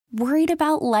Worried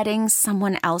about letting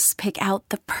someone else pick out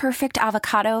the perfect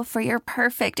avocado for your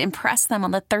perfect impress them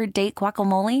on the third date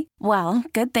guacamole? Well,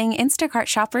 good thing Instacart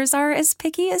shoppers are as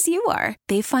picky as you are.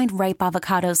 They find ripe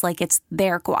avocados like it's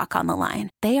their guac on the line.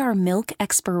 They are milk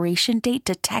expiration date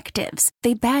detectives.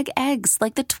 They bag eggs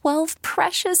like the 12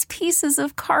 precious pieces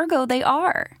of cargo they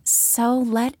are. So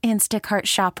let Instacart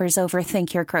shoppers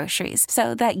overthink your groceries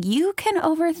so that you can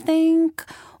overthink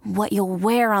what you'll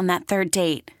wear on that third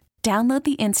date. Download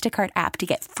the Instacart app to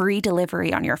get free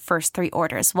delivery on your first 3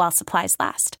 orders while supplies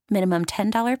last. Minimum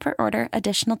 $10 per order.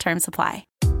 Additional terms apply.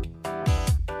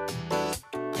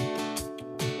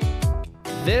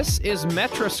 This is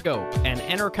Metroscope, an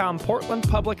Entercom Portland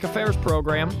public affairs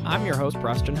program. I'm your host,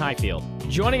 Preston Highfield.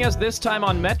 Joining us this time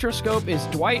on Metroscope is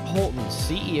Dwight Holton,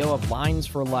 CEO of Lines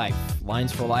for Life.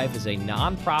 Lines for Life is a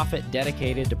nonprofit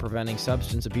dedicated to preventing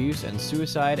substance abuse and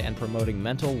suicide and promoting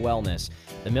mental wellness.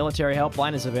 The military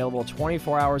helpline is available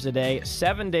 24 hours a day,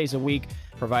 7 days a week,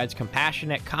 provides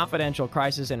compassionate, confidential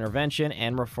crisis intervention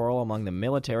and referral among the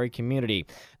military community.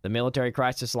 The Military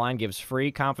Crisis Line gives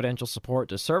free, confidential support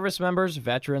to service members,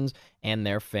 veterans, and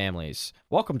their families.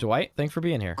 Welcome, Dwight. Thanks for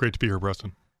being here. Great to be here,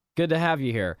 Preston. Good to have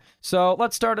you here. So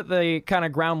let's start at the kind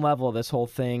of ground level of this whole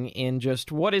thing in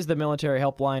just what is the Military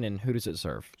Helpline and who does it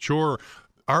serve? Sure.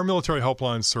 Our military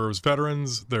helpline serves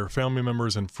veterans, their family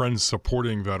members, and friends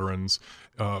supporting veterans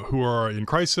who are in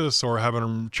crisis or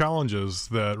having challenges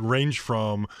that range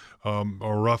from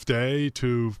a rough day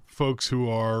to folks who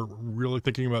are really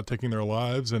thinking about taking their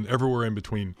lives and everywhere in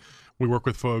between. We work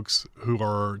with folks who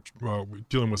are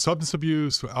dealing with substance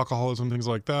abuse, alcoholism, things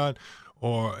like that,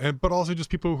 but also just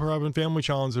people who are having family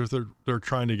challenges they're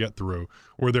trying to get through,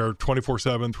 where they're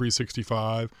 24/7,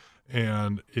 365.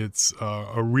 And it's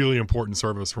a really important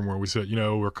service from where we sit. You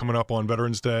know, we're coming up on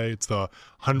Veterans Day. It's the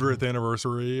 100th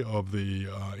anniversary of the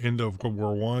end of World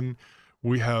War I.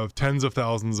 We have tens of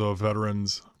thousands of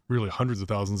veterans, really hundreds of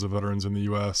thousands of veterans in the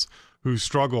U.S. who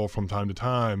struggle from time to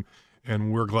time,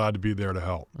 and we're glad to be there to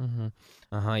help.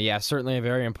 Mm-hmm. Yeah, certainly a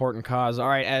very important cause. All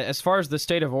right, as far as the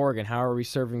state of Oregon, how are we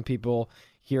serving people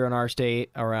here in our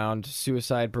state around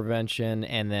suicide prevention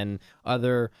and then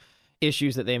other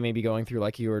issues that they may be going through,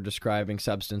 like you were describing,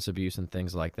 substance abuse and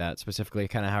things like that? Specifically,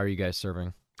 kind of how are you guys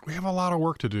serving? We have a lot of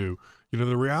work to do. You know,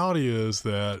 the reality is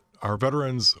that our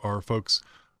veterans are folks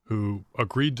who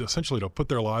agreed essentially to put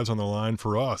their lives on the line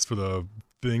for us, for the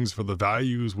things, for the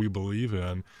values we believe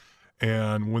in.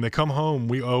 And when they come home,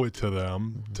 we owe it to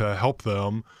them to help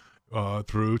them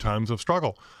through times of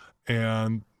struggle.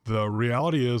 And the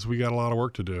reality is we got a lot of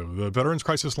work to do. The Veterans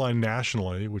Crisis Line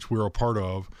nationally, which we're a part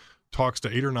of, talks to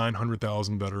 800,000 or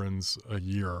 900,000 veterans a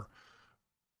year.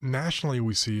 Nationally,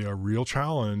 we see a real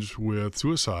challenge with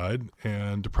suicide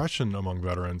and depression among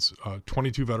veterans.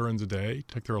 22 veterans a day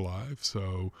take their lives,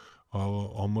 so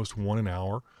almost 1 an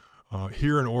hour.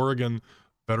 Here in Oregon,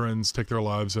 veterans take their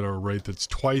lives at a rate that's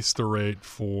twice the rate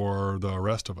for the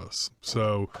rest of us.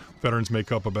 So veterans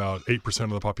make up about 8% of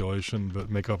the population, but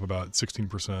make up about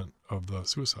 16% of the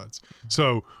suicides.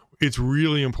 So it's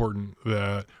really important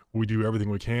that we do everything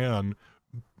we can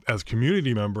as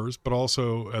community members, but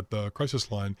also at the crisis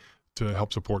line to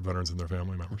help support veterans and their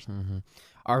family members. Mm-hmm.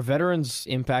 Are veterans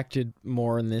impacted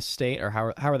more in this state, or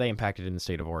how are they impacted in the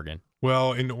state of Oregon?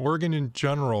 Well, in Oregon in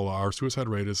general, our suicide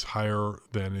rate is higher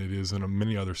than it is in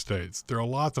many other states. There are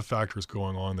lots of factors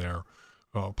going on there.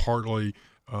 Partly,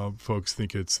 folks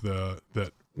think it's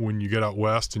that when you get out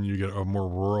west and you get a more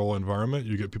rural environment,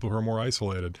 you get people who are more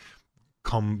isolated.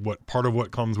 Part of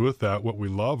what comes with that, what we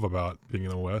love about being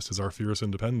in the West, is our fierce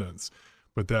independence.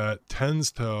 But that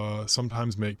tends to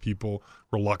sometimes make people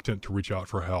reluctant to reach out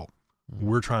for help.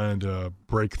 We're trying to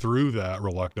break through that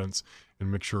reluctance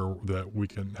and make sure that we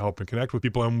can help and connect with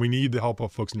people. And we need the help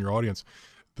of folks in your audience.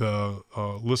 The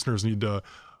listeners need to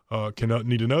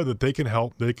know that they can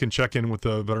help. They can check in with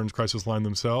the Veterans Crisis Line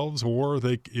themselves, or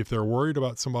if they're worried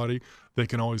about somebody, they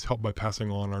can always help by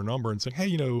passing on our number and saying,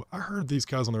 hey, I heard these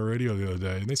guys on the radio the other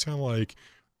day, and they sound like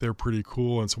they're pretty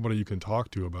cool and somebody you can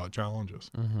talk to about challenges.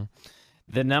 Mm-hmm.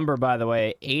 The number, by the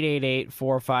way,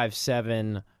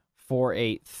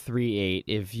 888-457-4838.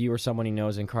 If you or someone you know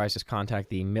is in crisis, contact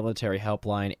the military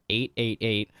helpline,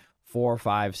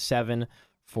 888-457-4838.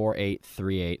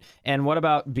 4838. And what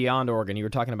about beyond Oregon? You were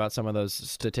talking about some of those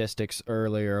statistics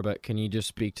earlier, but can you just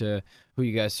speak to who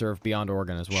you guys serve beyond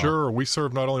Oregon as well? Sure. We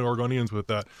serve not only Oregonians with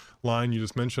that line you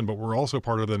just mentioned, but we're also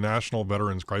part of the National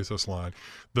Veterans Crisis Line.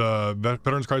 The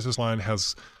Veterans Crisis Line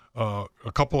has a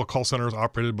couple of call centers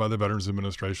operated by the Veterans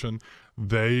Administration.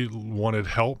 They wanted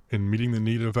help in meeting the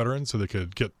need of veterans so they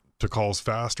could get to calls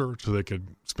faster, so they could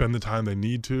spend the time they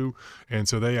need to. And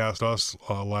so they asked us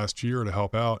last year to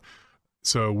help out.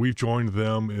 So we've joined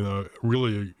them in a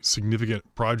really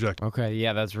significant project. Okay,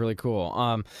 yeah, that's really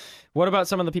cool. What about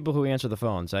some of the people who answer the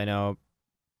phones? I know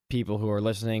people who are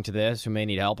listening to this who may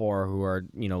need help or who are,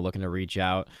 looking to reach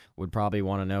out would probably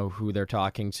want to know who they're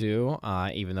talking to,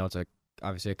 even though it's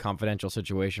obviously a confidential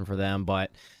situation for them. But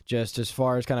just as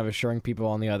far as kind of assuring people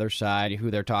on the other side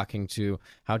who they're talking to,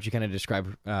 how would you kind of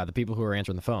describe the people who are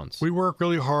answering the phones? We work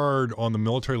really hard on the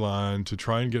military line to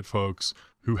try and get folks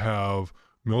who have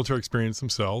military experience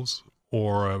themselves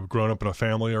or have grown up in a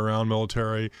family around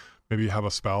military, maybe have a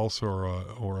spouse or a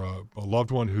loved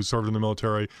one who served in the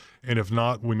military. And if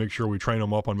not, we make sure we train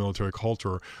them up on military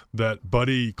culture. That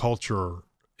buddy culture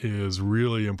is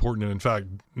really important. And in fact,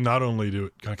 not only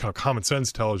do kind of common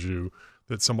sense tells you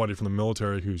that somebody from the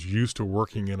military who's used to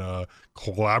working in a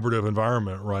collaborative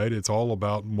environment, right? It's all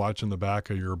about watching the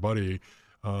back of your buddy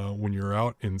when you're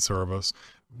out in service.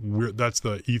 That's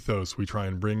the ethos we try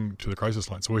and bring to the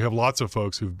crisis line. So we have lots of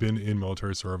folks who've been in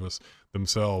military service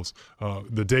themselves.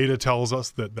 The data tells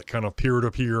us that kind of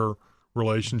peer-to-peer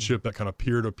relationship, that kind of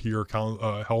peer-to-peer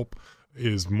help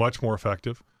is much more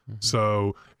effective.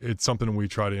 So it's something we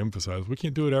try to emphasize. We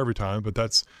can't do it every time, but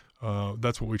that's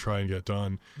what we try and get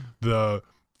done. The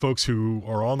folks who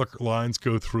are on the lines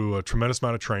go through a tremendous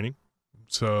amount of training.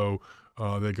 So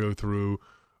they go through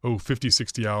 50,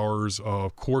 60 hours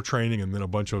of core training and then a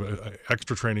bunch of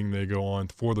extra training they go on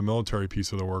for the military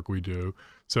piece of the work we do,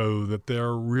 so that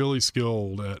they're really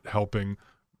skilled at helping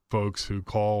folks who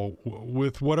call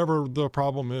with whatever the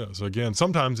problem is. Again,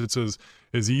 sometimes it's as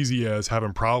easy as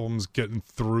having problems getting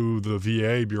through the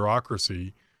VA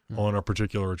bureaucracy on a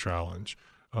particular challenge.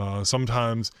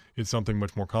 Sometimes it's something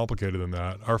much more complicated than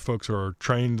that. Our folks are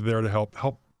trained there to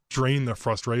help drain the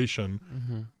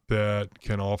frustration that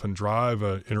can often drive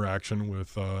an interaction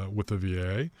with the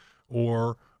VA,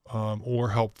 or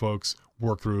help folks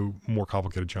work through more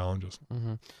complicated challenges.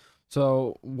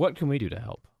 So what can we do to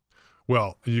help?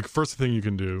 Well, first thing you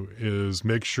can do is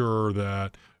make sure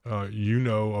that you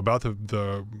know about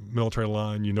the military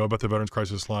line, you know about the Veterans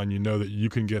Crisis Line, you know that you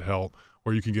can get help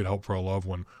or you can get help for a loved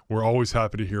one. We're always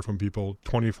happy to hear from people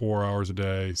 24 hours a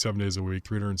day, 7 days a week,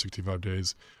 365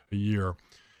 days a year.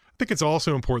 I think it's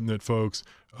also important that folks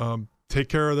take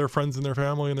care of their friends and their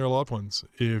family and their loved ones.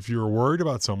 If you're worried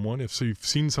about someone, if you've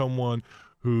seen someone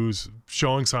who's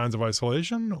showing signs of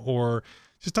isolation or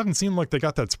just doesn't seem like they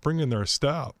got that spring in their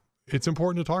step, it's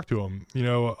important to talk to them.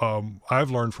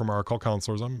 I've learned from our cult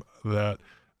counselors that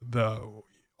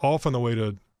often the way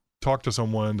to talk to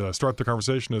someone to start the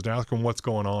conversation is to ask them what's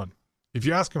going on. If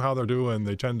you ask them how they're doing,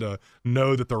 they tend to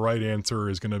know that the right answer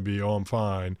is going to be, "Oh, I'm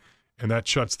fine." And that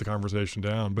shuts the conversation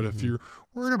down. But if you're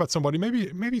worried about somebody,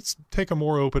 maybe take a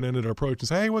more open-ended approach and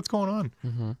say, "Hey, what's going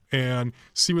on?" And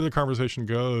see where the conversation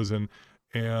goes, and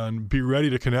be ready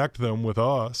to connect them with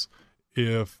us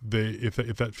if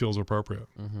that feels appropriate.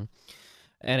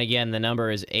 And again, the number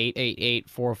is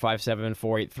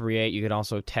 888-457-4838. You can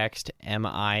also text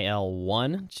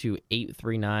MIL1 to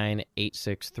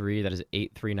 839-863. That is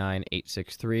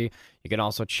 839-863. You can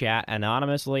also chat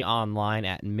anonymously online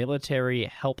at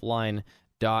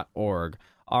militaryhelpline.org.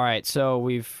 All right, so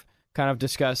we've kind of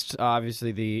discussed,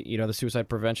 obviously, the suicide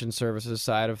prevention services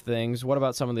side of things. What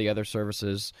about some of the other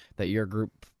services that your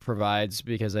group provides?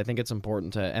 Because I think it's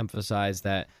important to emphasize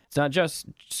that it's not just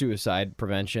suicide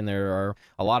prevention. There are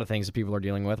a lot of things that people are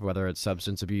dealing with, whether it's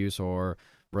substance abuse or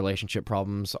relationship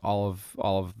problems, all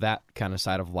of that kind of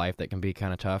side of life that can be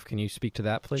kind of tough. Can you speak to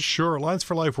that, please? Sure. Lines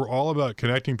for Life, we're all about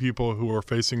connecting people who are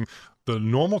facing the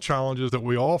normal challenges that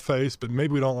we all face, but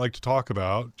maybe we don't like to talk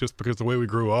about just because the way we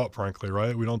grew up, frankly,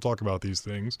 right? We don't talk about these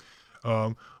things.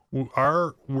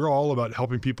 We're all about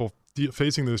helping people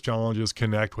facing those challenges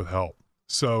connect with help.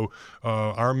 So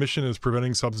our mission is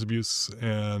preventing substance abuse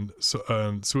and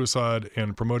suicide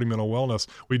and promoting mental wellness.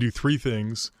 We do three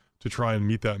things to try and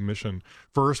meet that mission.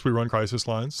 First, we run crisis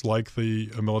lines like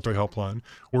the military helpline.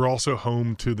 We're also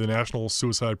home to the National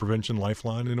Suicide Prevention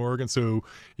Lifeline in Oregon. So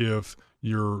if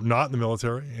you're not in the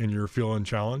military and you're feeling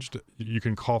challenged, you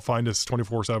can find us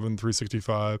 24/7,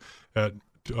 365 at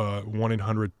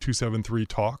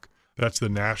 1-800-273-TALK. That's the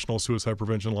National Suicide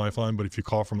Prevention Lifeline, but if you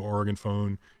call from the Oregon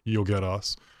phone, you'll get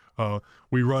us.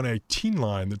 We run a teen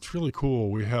line that's really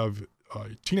cool. We have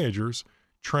teenagers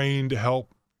trained to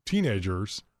help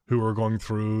teenagers who are going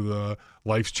through the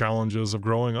life's challenges of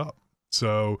growing up.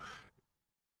 So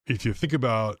if you think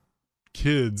about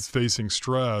kids facing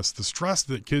stress, the stress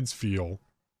that kids feel,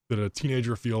 that a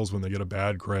teenager feels when they get a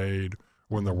bad grade,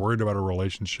 or when they're worried about a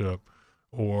relationship,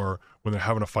 or when they're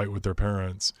having a fight with their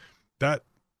parents, that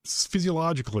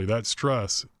physiologically, that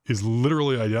stress is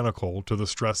literally identical to the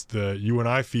stress that you and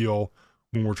I feel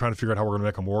when we're trying to figure out how we're going to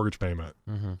make a mortgage payment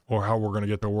or how we're going to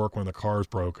get to work when the car's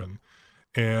broken.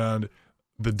 And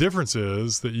the difference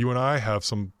is that you and I have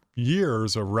some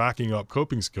years of racking up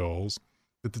coping skills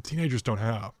that the teenagers don't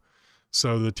have.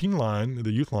 So the teen line,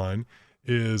 the youth line,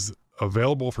 is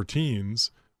available for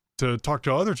teens to talk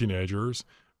to other teenagers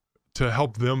to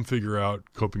help them figure out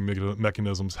coping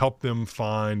mechanisms, help them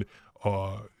find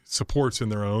supports in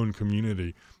their own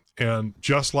community. And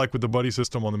just like with the buddy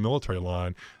system on the military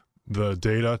line, the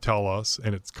data tell us,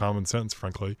 and it's common sense,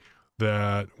 frankly,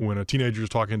 that when a teenager is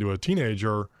talking to a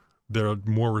teenager, they're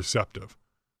more receptive.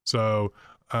 So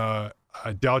I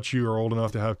doubt you are old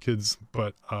enough to have kids,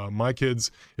 but my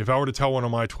kids, if I were to tell one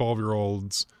of my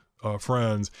 12-year-olds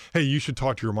friends, hey, you should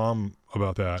talk to your mom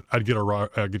about that, I'd get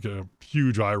a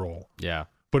huge eye roll. Yeah.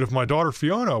 But if my daughter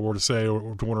Fiona were to say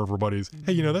to one of her buddies,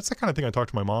 hey, that's the kind of thing I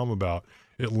talked to my mom about,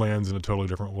 it lands in a totally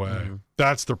different way. Mm-hmm.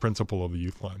 That's the principle of the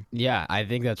youth line. Yeah, I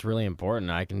think that's really important.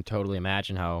 I can totally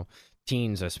imagine how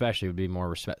teens especially would be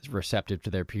more receptive to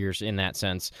their peers in that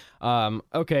sense.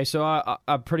 Okay, so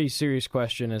a pretty serious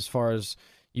question as far as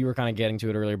you were kind of getting to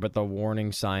it earlier, but the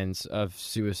warning signs of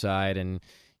suicide and,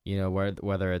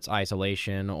 whether it's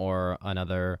isolation or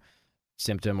another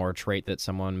symptom or trait that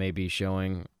someone may be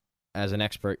showing. As an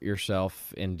expert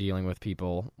yourself in dealing with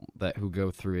people who go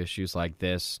through issues like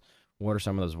this, what are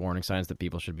some of those warning signs that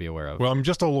people should be aware of? Well, I'm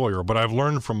just a lawyer, but I've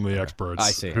learned from the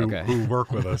experts who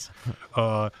work with us.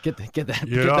 Get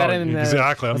that in there.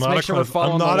 Exactly. I'm not a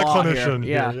clinician.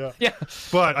 Yeah.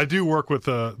 But I do work with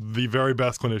the very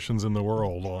best clinicians in the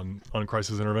world on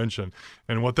crisis intervention.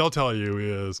 And what they'll tell you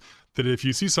is that if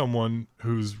you see someone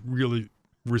who's really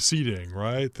receding,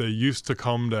 right? They used to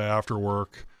come to after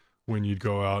work when you'd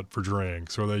go out for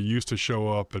drinks, or they used to show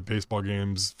up at baseball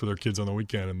games for their kids on the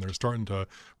weekend and they're starting to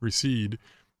recede,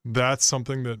 that's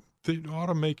something that they ought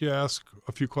to make you ask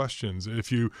a few questions.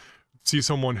 If you see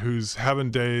someone who's having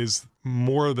days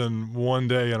more than one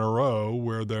day in a row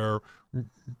where they're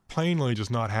plainly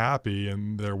just not happy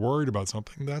and they're worried about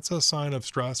something, that's a sign of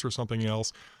stress or something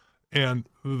else. And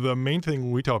the main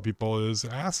thing we tell people is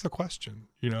ask the question.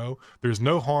 There's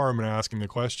no harm in asking the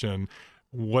question,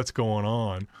 what's going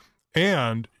on?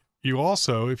 And you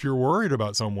also, if you're worried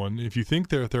about someone, if you think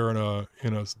that they're in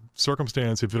a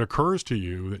circumstance, if it occurs to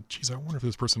you that, geez, I wonder if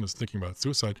this person is thinking about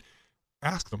suicide,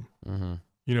 ask them. Mm-hmm.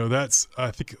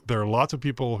 I think there are lots of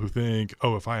people who think,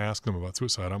 oh, if I ask them about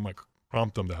suicide, I might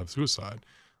prompt them to have suicide.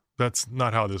 That's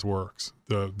not how this works.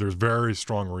 There's very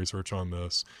strong research on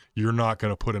this. You're not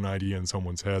going to put an idea in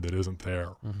someone's head that isn't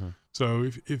there. Mm-hmm.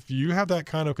 So if you have that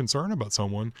kind of concern about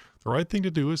someone, the right thing to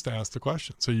do is to ask the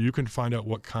question so you can find out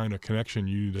what kind of connection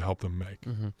you need to help them make.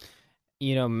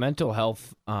 Mm-hmm. Mental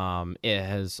health it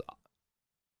has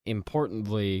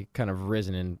importantly kind of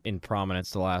risen in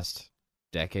prominence the last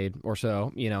decade or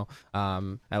so.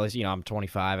 At least, I'm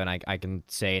 25 and I can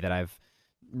say that I've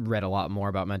read a lot more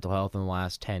about mental health in the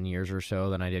last 10 years or so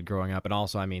than I did growing up. And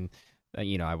also,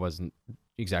 I wasn't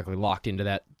exactly locked into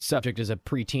that subject as a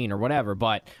preteen or whatever,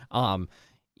 but,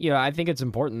 I think it's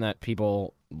important that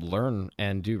people learn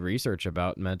and do research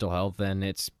about mental health, and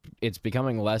it's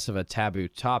becoming less of a taboo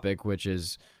topic, which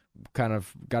is kind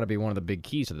of got to be one of the big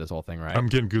keys to this whole thing, right? I'm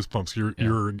getting goosebumps.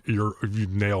 You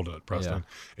nailed it, Preston.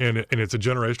 Yeah. And it's a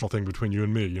generational thing between you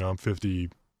and me. I'm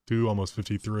 52, almost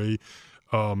 53.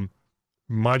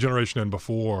 My generation and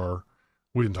before,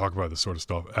 we didn't talk about this sort of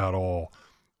stuff at all.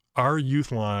 Our youth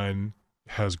line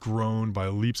has grown by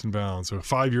leaps and bounds. So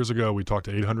 5 years ago, we talked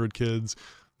to 800 kids.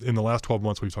 In the last 12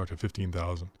 months, we've talked to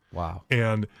 15,000. Wow.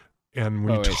 And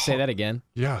when say that again.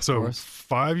 Yeah. So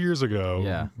 5 years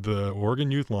ago, the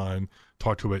Oregon Youth Line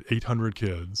talked to about 800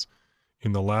 kids.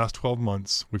 In the last 12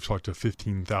 months, we've talked to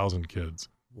 15,000 kids.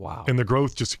 Wow. And the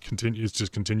growth is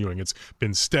just continuing. It's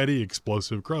been steady,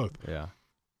 explosive growth. Yeah.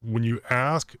 When you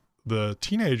ask the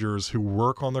teenagers who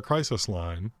work on the crisis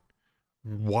line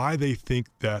why they think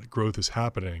that growth is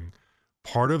happening,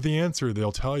 part of the answer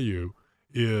they'll tell you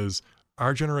is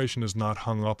our generation is not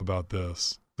hung up about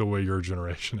this the way your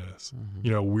generation is.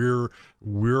 Mm-hmm.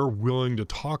 We're willing to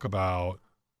talk about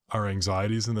our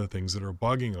anxieties and the things that are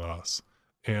bugging us.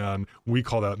 And we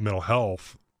call that mental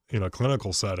health in a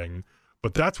clinical setting,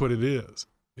 but that's what it is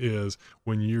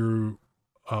when you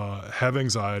have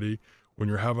anxiety, when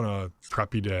you're having a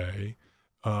crappy day,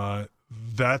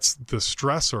 that's the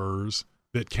stressors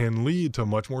that can lead to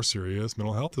much more serious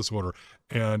mental health disorder.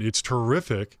 And it's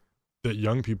terrific that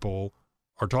young people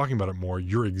are talking about it more.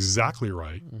 You're exactly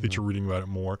right that you're reading about it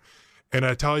more. And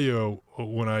I tell you,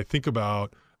 when I think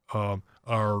about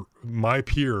my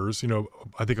peers,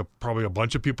 I think probably a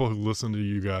bunch of people who listen to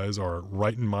you guys are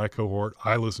right in my cohort.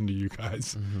 I listen to you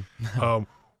guys.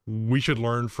 we should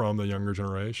learn from the younger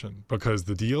generation, because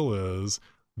the deal is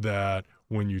that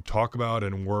when you talk about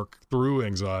and work through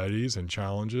anxieties and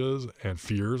challenges and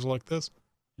fears like this,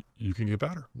 you can get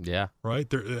better. Yeah. Right?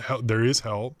 There is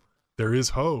help. There is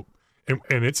hope.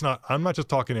 And it's not, I'm not just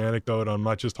talking anecdote. I'm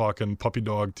not just talking puppy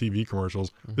dog TV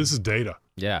commercials. Mm-hmm. This is data.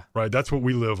 Yeah. Right? That's what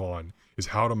we live on, is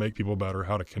how to make people better,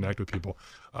 how to connect with people.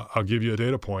 I'll give you a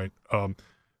data point. More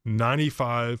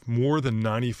than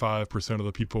 95% of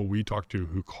the people we talk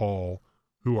to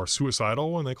who are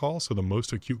suicidal when they call, so the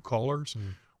most acute callers,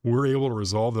 we're able to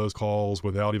resolve those calls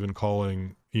without even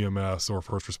calling EMS or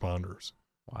first responders.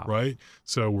 Wow. Right?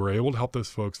 So we're able to help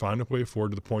those folks find a way forward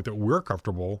to the point that we're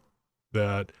comfortable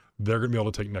that they're going to be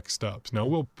able to take next steps. Now,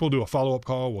 we'll do a follow-up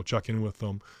call. We'll check in with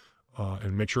them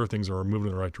and make sure things are moving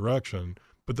in the right direction.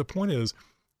 But the point is,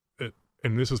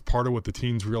 and this is part of what the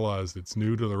teens realize that's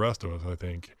new to the rest of us, I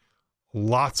think,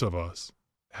 lots of us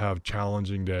have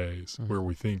challenging days where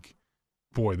we think,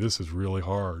 boy, this is really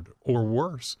hard. Or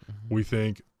worse, we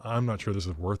think, I'm not sure this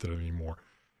is worth it anymore.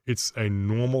 It's a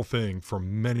normal thing for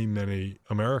many, many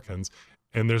Americans,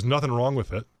 and there's nothing wrong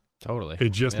with it. Totally.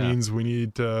 It just means we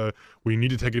need to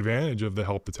take advantage of the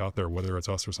help that's out there, whether it's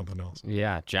us or something else.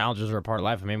 Yeah, challenges are a part of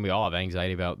life. I mean, we all have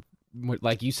anxiety about,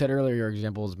 like you said earlier, your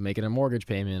example is making a mortgage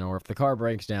payment or if the car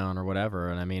breaks down or whatever.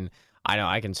 And I mean, I know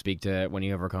I can speak to when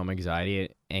you overcome anxiety,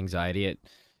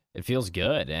 it feels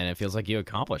good and it feels like you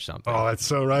accomplished something. Oh, that's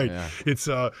so right. Yeah. It's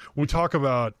we talk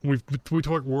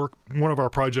work. One of our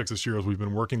projects this year is we've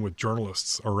been working with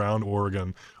journalists around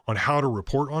Oregon on how to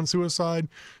report on suicide,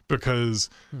 because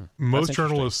most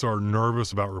journalists are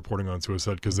nervous about reporting on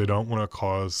suicide because they don't want to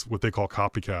cause what they call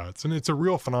copycats, and it's a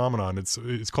real phenomenon.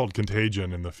 It's called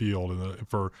contagion in the field, and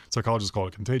for psychologists call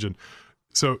it contagion.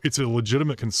 So it's a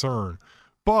legitimate concern,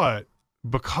 but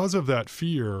because of that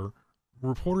fear,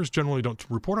 reporters generally don't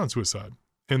report on suicide.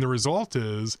 And the result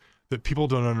is that people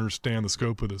don't understand the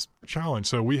scope of this challenge.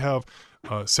 So we have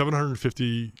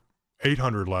 750,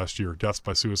 800 last year deaths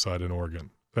by suicide in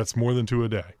Oregon. That's more than 2 a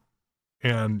day.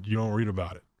 And you don't read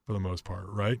about it for the most part,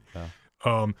 right? Yeah.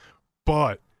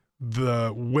 But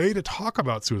the way to talk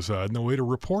about suicide and the way to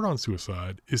report on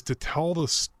suicide is to tell the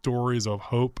stories of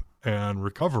hope and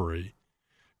recovery,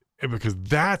 because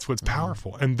that's what's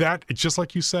powerful. And that, it's just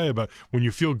like you say about when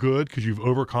you feel good because you've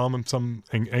overcome some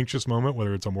anxious moment,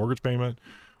 whether it's a mortgage payment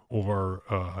or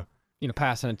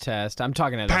passing a test. I'm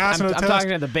talking at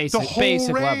the basic range,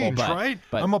 level, right?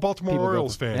 But I'm a Baltimore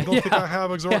Orioles fan. You don't think I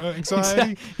have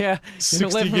anxiety? Yeah,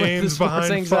 60 games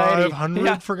behind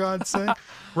 500, for God's sake,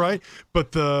 right?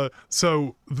 But those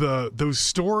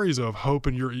stories of hope,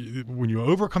 and when you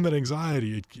overcome that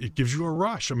anxiety, it gives you a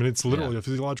rush. I mean, it's literally a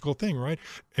physiological thing, right?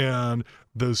 And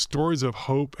those stories of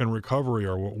hope and recovery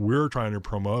are what we're trying to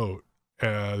promote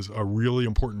as a really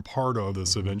important part of the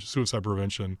suicide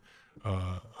prevention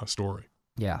story.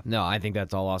 Yeah, no, I think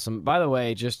that's all awesome. By the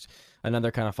way, just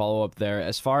another kind of follow-up there,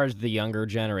 as far as the younger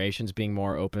generations being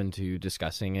more open to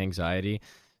discussing anxiety,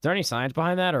 is there any science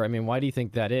behind that? Or, I mean, why do you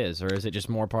think that is? Or is it just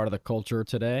more part of the culture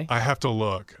today? I have to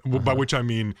look, by which I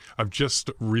mean, I've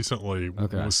just recently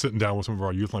was sitting down with some of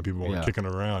our youth line people and kicking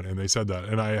it around, and they said that,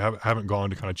 and I haven't gone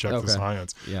to kind of check the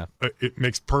science. Yeah, it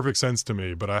makes perfect sense to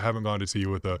me, but I haven't gone to see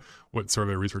what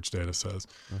survey research data says.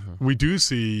 We do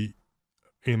see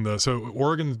so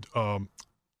Oregon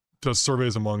does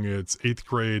surveys among its 8th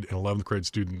grade and 11th grade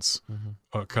students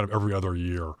kind of every other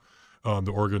year.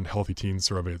 The Oregon Healthy Teens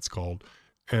Survey, it's called.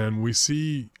 And we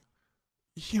see,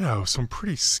 some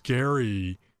pretty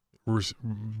scary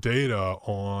data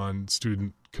on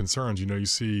student concerns. You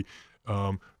see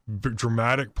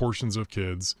dramatic portions of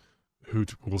kids who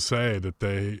will say that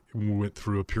they went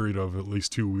through a period of at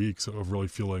least 2 weeks of really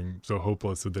feeling so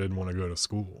hopeless that they didn't want to go to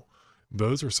school.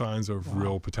 Those are signs of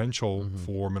real potential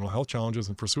for mental health challenges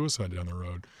and for suicide down the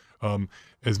road.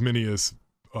 As many as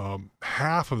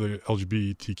half of the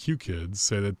LGBTQ kids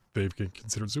say that they've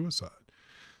considered suicide.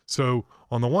 So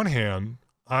on the one hand,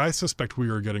 I suspect we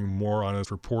are getting more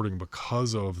honest reporting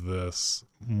because of this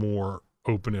more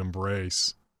open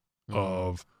embrace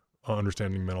of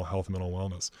understanding mental health and mental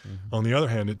wellness. On the other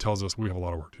hand, it tells us we have a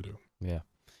lot of work to do. Yeah.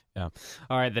 Yeah.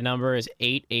 All right. The number is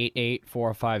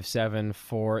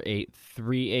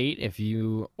 888-457-4838. If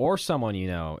you or someone you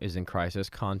know is in crisis,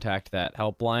 contact that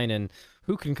helpline. And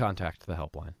who can contact the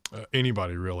helpline?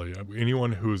 Anybody, really.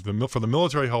 Anyone who's for the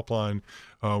military helpline,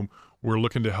 we're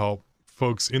looking to help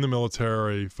folks in the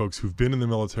military, folks who've been in the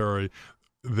military,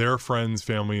 their friends,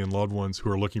 family, and loved ones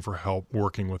who are looking for help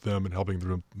working with them and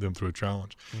helping them through a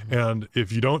challenge. And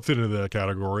if you don't fit into that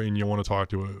category and you want to talk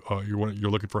to you're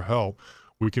looking for help,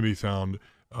 we can be found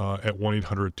at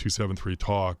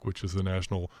 1-800-273-TALK, which is the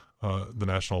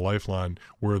national lifeline.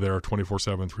 We're there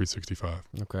 24/7, 365.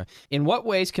 Okay. In what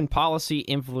ways can policy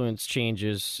influence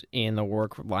changes in the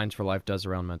work Lines for Life does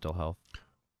around mental health?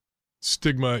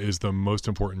 Stigma is the most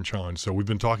important challenge. So we've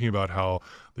been talking about how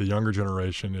the younger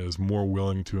generation is more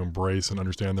willing to embrace and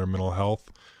understand their mental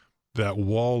health. That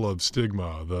wall of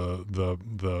stigma,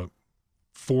 the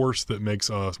force that makes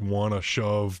us want to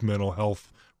shove mental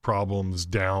health problems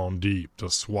down deep, to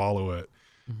swallow it,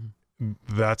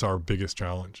 that's our biggest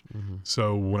challenge.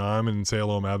 So when I'm in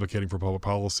Salem advocating for public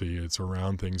policy, it's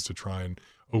around things to try and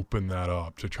open that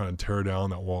up, to try and tear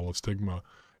down that wall of stigma.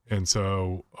 And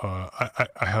so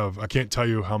I can't tell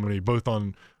you how many, both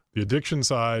on the addiction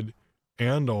side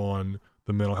and on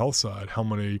the mental health side, how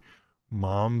many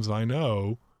moms I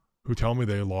know who tell me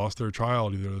they lost their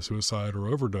child either to suicide or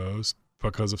overdose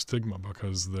because of stigma,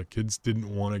 because the kids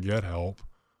didn't want to get help,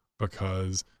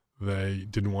 because they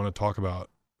didn't want to talk about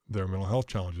their mental health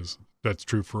challenges. That's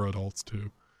true for adults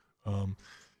too.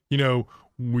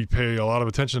 We pay a lot of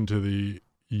attention to the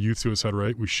youth suicide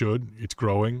rate. We should. It's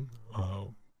growing.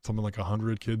 Something like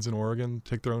 100 kids in Oregon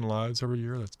take their own lives every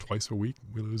year. That's twice a week.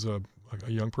 We lose a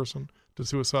young person to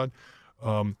suicide.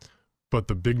 But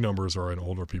the big numbers are in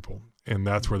older people. And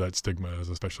that's where that stigma is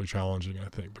especially challenging, I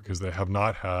think, because they have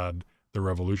not had the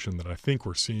revolution that I think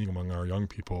we're seeing among our young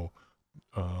people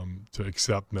to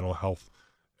accept mental health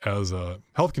as a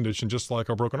health condition, just like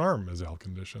a broken arm is a health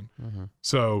condition.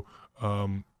 So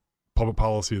public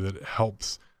policy that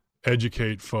helps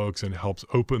educate folks and helps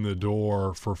open the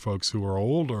door for folks who are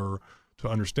older to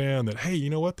understand that, hey, you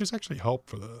know what, there's actually help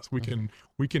for this. We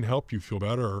can help you feel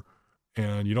better,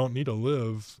 and you don't need to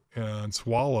live and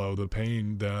swallow the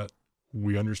pain that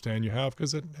we understand you have,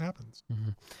 because it happens.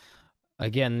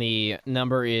 Again, the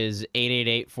number is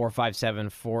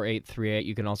 888-457-4838.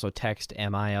 You can also text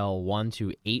MIL1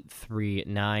 to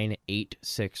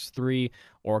 839-863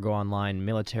 or go online,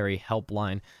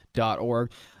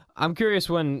 militaryhelpline.org. I'm curious,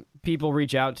 when people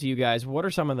reach out to you guys, what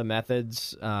are some of the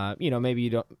methods? Maybe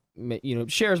you don't,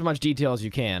 share as much detail as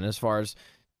you can as far as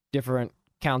different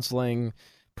counseling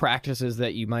practices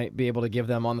that you might be able to give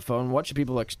them on the phone. What should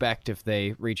people expect if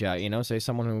they reach out? Say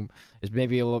someone who is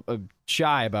maybe a little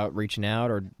shy about reaching out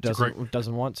or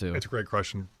doesn't want to. It's a great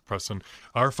question, Preston.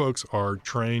 Our folks are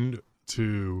trained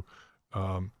to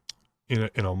in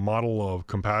a model of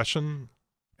compassion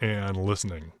and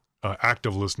listening,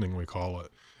 active listening we call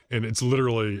it, and it's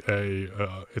literally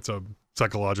it's a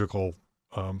psychologically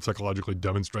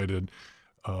demonstrated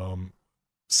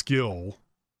skill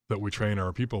that we train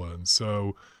our people in.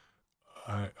 So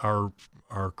our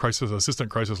assistant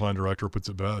crisis line director puts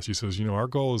it best. He says, our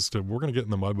goal is we're going to get in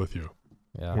the mud with you.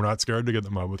 Yeah. We're not scared to get in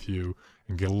the mud with you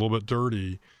and get a little bit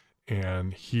dirty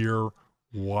and hear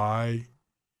why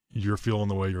you're feeling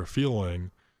the way you're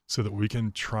feeling, so that we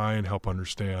can try and help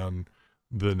understand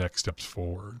the next steps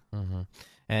forward.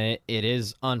 And it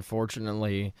is,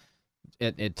 unfortunately,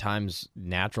 at times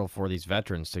natural for these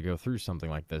veterans to go through something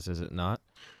like this, is it not?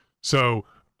 So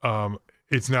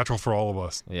it's natural for all of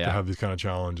us to have these kind of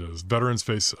challenges. Veterans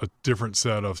face a different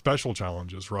set of special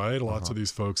challenges, right? Lots of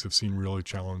these folks have seen really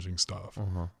challenging stuff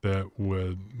that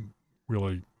would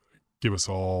really give us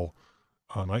all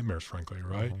nightmares, frankly,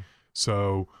 right?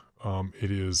 So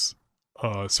it is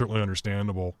certainly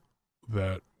understandable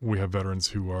that we have veterans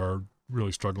who are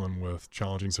really struggling with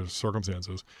challenging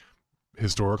circumstances.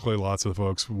 Historically, lots of the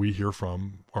folks we hear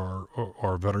from are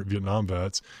Vietnam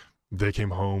vets. They came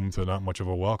home to not much of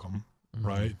a welcome,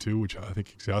 right, too, which I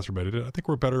think exacerbated it. I think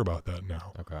we're better about that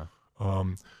now. Okay.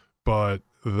 But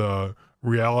the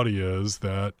reality is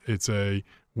that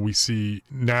we see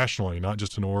nationally, not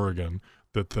just in Oregon,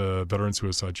 that the veteran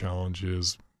suicide challenge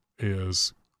is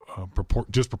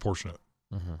disproportionate,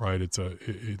 right? It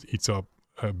eats up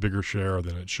a bigger share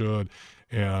than it should.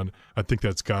 And I think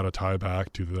that's got to tie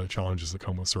back to the challenges that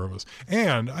come with service.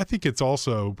 And I think it's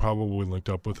also probably linked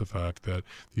up with the fact that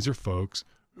these are folks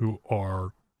who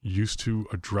are used to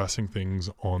addressing things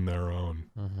on their own.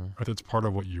 Right? That's part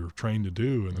of what you're trained to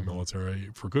do in the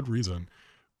military for good reason.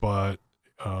 But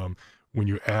when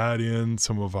you add in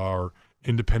some of our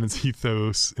independence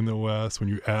ethos in the West, when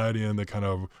you add in the kind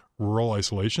of rural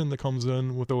isolation that comes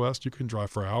in with the West, you can drive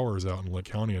for hours out in Lake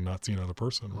County and not see another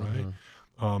person, right?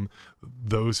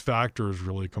 Those factors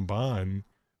really combine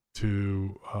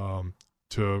to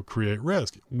create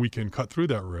risk. We can cut through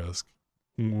that risk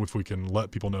if we can let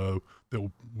people know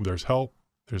that there's help.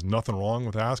 There's nothing wrong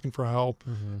with asking for help,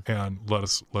 and let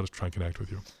us try and connect with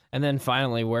you. And then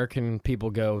finally, where can people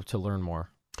go to learn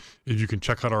more? If you can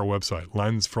check out our website,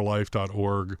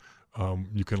 linesforlife.org.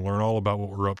 You can learn all about what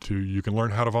we're up to. You can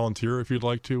learn how to volunteer if you'd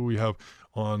like to. We have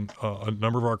on a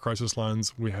number of our crisis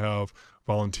lines. We have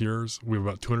volunteers. We have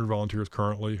about 200 volunteers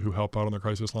currently who help out on the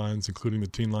crisis lines, including the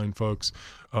Teen Line folks.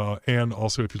 And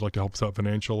also, if you'd like to help us out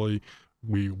financially,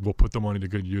 we will put the money to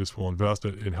good use. We'll invest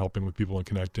it in helping with people and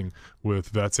connecting with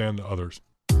vets and others.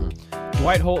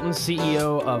 Dwight Holton,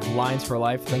 CEO of Lines for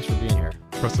Life, thanks for being here.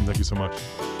 Preston, thank you so much.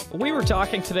 We were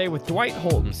talking today with Dwight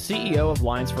Holton, CEO of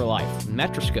Lines for Life.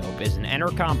 Metroscope is an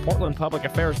Entercom Portland Public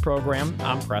Affairs program.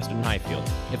 I'm Preston Highfield.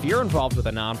 If you're involved with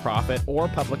a nonprofit or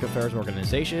public affairs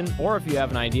organization, or if you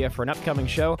have an idea for an upcoming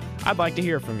show, I'd like to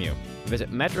hear from you.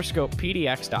 Visit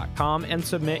metroscopepdx.com and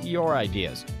submit your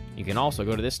ideas. You can also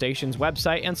go to this station's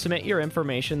website and submit your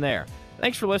information there.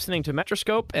 Thanks for listening to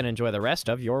Metroscope, and enjoy the rest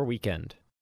of your weekend.